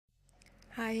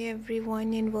Hi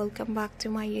everyone and welcome back to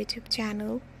my YouTube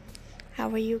channel. How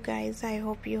are you guys? I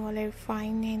hope you all are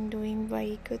fine and doing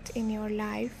very good in your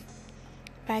life.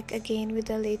 Back again with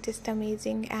the latest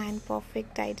amazing and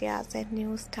perfect ideas and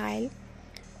new style.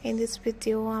 In this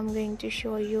video I'm going to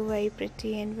show you very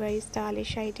pretty and very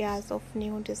stylish ideas of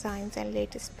new designs and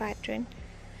latest pattern.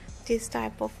 This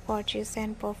type of gorgeous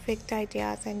and perfect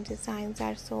ideas and designs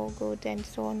are so good and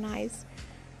so nice,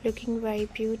 looking very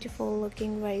beautiful,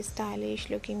 looking very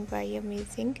stylish, looking very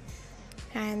amazing.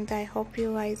 And I hope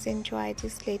you guys enjoy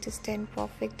this latest and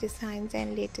perfect designs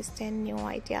and latest and new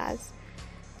ideas.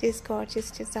 These gorgeous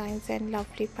designs and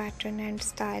lovely pattern and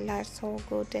style are so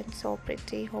good and so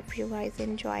pretty. Hope you guys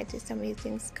enjoy these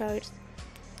amazing skirts.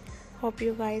 Hope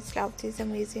you guys love these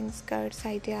amazing skirts,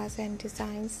 ideas and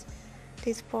designs.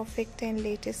 These perfect and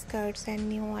latest skirts and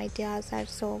new ideas are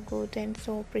so good and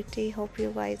so pretty. Hope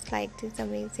you guys like these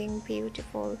amazing,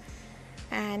 beautiful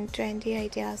and trendy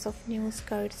ideas of new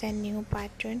skirts and new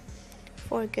pattern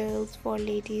for girls, for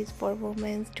ladies, for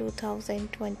women.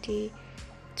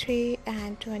 2023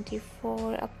 and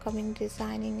 24 upcoming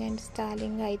designing and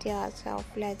styling ideas of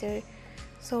leather.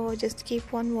 So just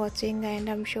keep on watching and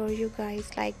I'm sure you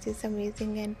guys like these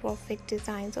amazing and perfect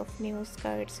designs of new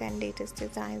skirts and latest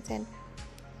designs and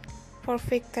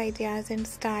perfect ideas and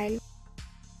style.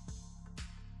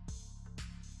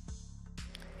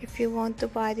 If you want to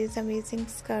buy these amazing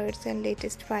skirts and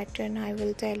latest pattern, I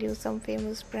will tell you some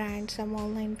famous brands, some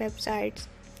online websites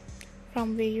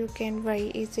from where you can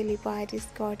very easily buy this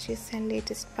gorgeous and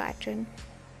latest pattern,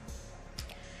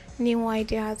 new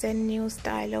ideas and new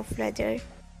style of leather.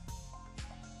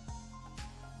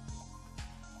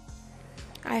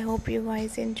 I hope you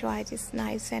guys enjoy this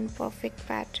nice and perfect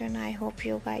pattern. I hope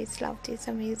you guys love these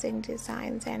amazing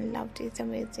designs and love these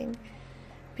amazing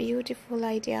beautiful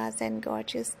ideas and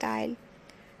gorgeous style.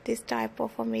 This type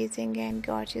of amazing and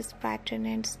gorgeous pattern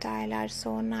and style are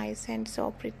so nice and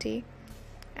so pretty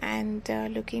and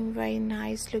looking very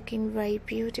nice, looking very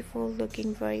beautiful,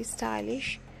 looking very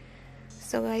stylish.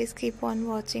 So guys, keep on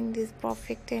watching. These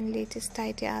perfect and latest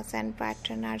ideas and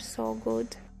pattern are so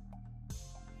good.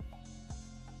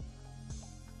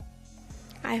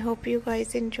 I hope you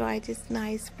guys enjoy this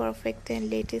nice, perfect and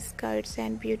latest skirts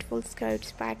and beautiful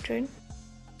skirts pattern.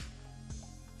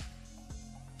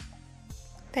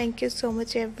 Thank you so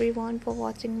much everyone for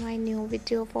watching my new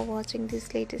video, for watching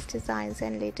these latest designs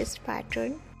and latest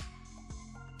pattern.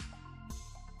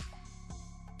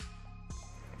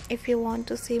 If you want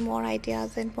to see more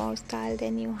ideas and more style,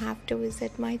 then you have to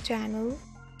visit my channel.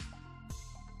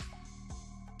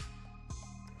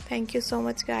 Thank you so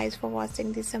much guys for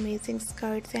watching these amazing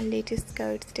skirts and latest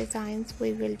skirts designs.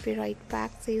 We will be right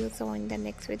back. See you soon in the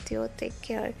next video. Take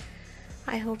care.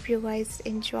 I hope you guys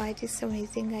enjoy these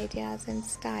amazing ideas and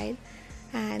style,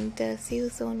 and see you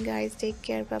soon guys. Take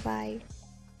care. Bye bye.